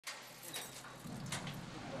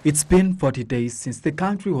It's been 40 days since the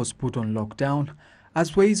country was put on lockdown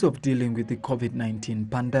as ways of dealing with the COVID-19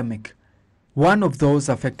 pandemic. One of those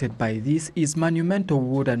affected by this is Monumental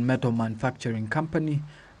Wood and Metal Manufacturing Company.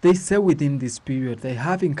 They say within this period they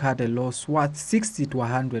have incurred a loss worth 60 to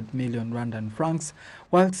 100 million Rwandan francs,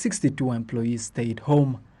 while 62 employees stayed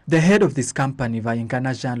home. The head of this company,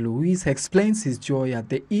 Vayingana Jean-Louis, explains his joy at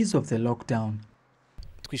the ease of the lockdown.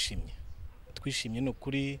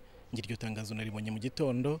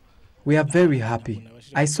 We are very happy.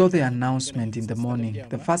 I saw the announcement in the morning.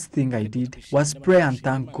 The first thing I did was pray and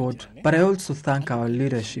thank God, but I also thank our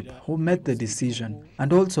leadership who made the decision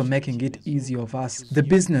and also making it easy of us, the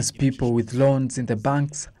business people with loans in the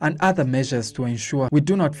banks and other measures to ensure we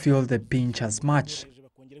do not feel the pinch as much.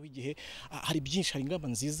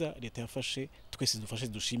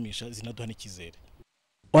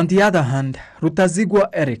 On the other hand, Rutazigwa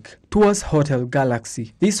Eric tours Hotel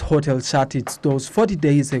Galaxy. This hotel shut its doors 40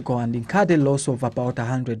 days ago and incurred a loss of about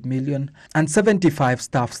 100 million, and 75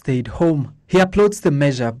 staff stayed home. He applauds the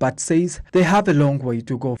measure but says they have a long way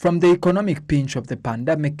to go from the economic pinch of the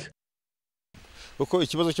pandemic.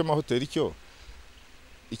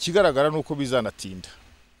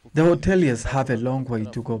 The hoteliers have a long way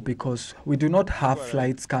to go because we do not have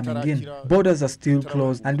flights coming in, borders are still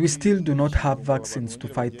closed, and we still do not have vaccines to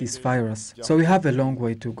fight this virus. So we have a long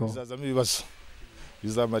way to go.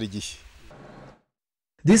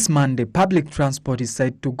 This Monday, public transport is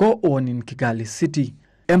said to go on in Kigali city.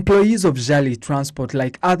 Employees of Jali Transport,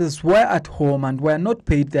 like others, were at home and were not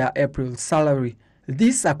paid their April salary.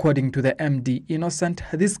 This, according to the MD Innocent,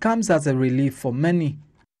 this comes as a relief for many.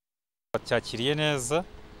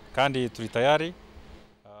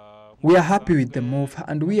 We are happy with the move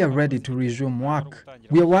and we are ready to resume work.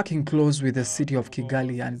 We are working close with the city of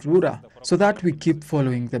Kigali and Rwanda so that we keep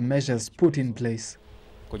following the measures put in place.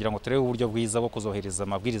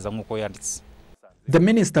 The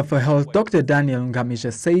Minister for Health, Dr. Daniel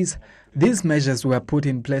Ngamije, says these measures were put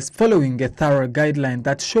in place following a thorough guideline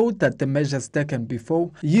that showed that the measures taken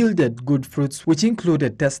before yielded good fruits, which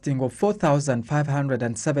included testing of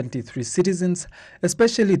 4,573 citizens,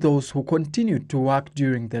 especially those who continued to work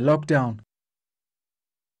during the lockdown.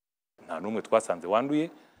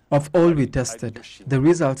 Of all we tested, the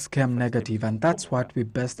results came negative, and that's what we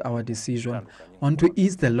based our decision on to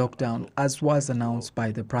ease the lockdown, as was announced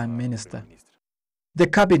by the Prime Minister. The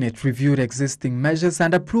Cabinet reviewed existing measures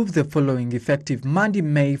and approved the following effective Monday,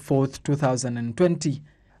 May 4, 2020.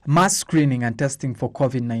 Mass screening and testing for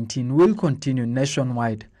COVID-19 will continue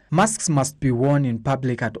nationwide. Masks must be worn in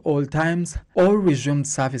public at all times. All resumed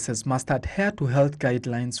services must adhere to health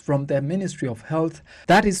guidelines from the Ministry of Health,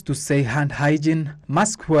 that is to say hand hygiene,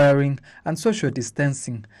 mask wearing and social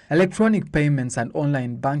distancing. Electronic payments and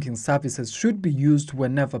online banking services should be used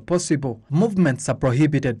whenever possible. Movements are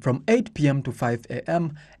prohibited from 8 p.m. to 5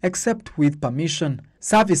 a.m. except with permission.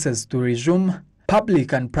 Services to resume.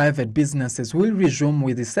 Public and private businesses will resume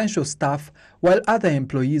with essential staff while other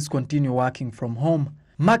employees continue working from home.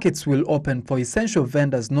 Markets will open for essential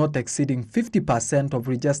vendors not exceeding 50% of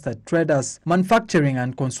registered traders. Manufacturing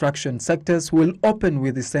and construction sectors will open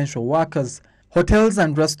with essential workers. Hotels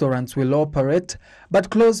and restaurants will operate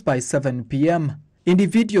but close by 7 p.m.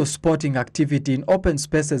 Individual sporting activity in open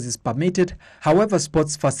spaces is permitted, however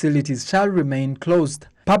sports facilities shall remain closed.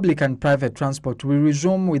 Public and private transport will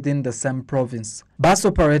resume within the same province. Bus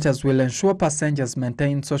operators will ensure passengers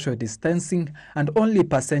maintain social distancing and only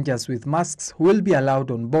passengers with masks will be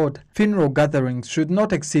allowed on board. Funeral gatherings should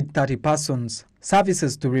not exceed 30 persons.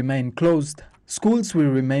 Services to remain closed. Schools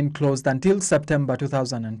will remain closed until September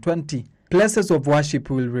 2020. Places of worship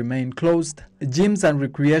will remain closed. Gyms and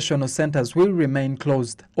recreational centers will remain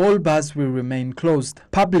closed. All bars will remain closed.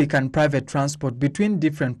 Public and private transport between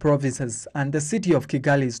different provinces and the city of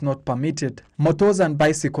Kigali is not permitted. Motors and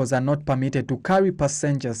bicycles are not permitted to carry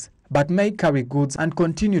passengers, but may carry goods and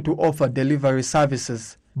continue to offer delivery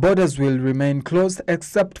services. Borders will remain closed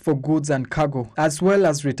except for goods and cargo, as well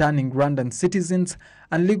as returning Rwandan citizens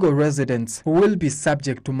and legal residents who will be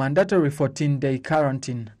subject to mandatory 14-day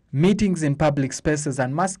quarantine. Meetings in public spaces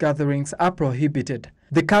and mass gatherings are prohibited.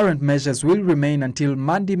 The current measures will remain until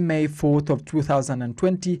Monday, May 4th of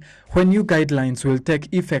 2020, when new guidelines will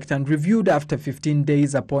take effect and reviewed after 15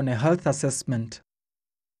 days upon a health assessment.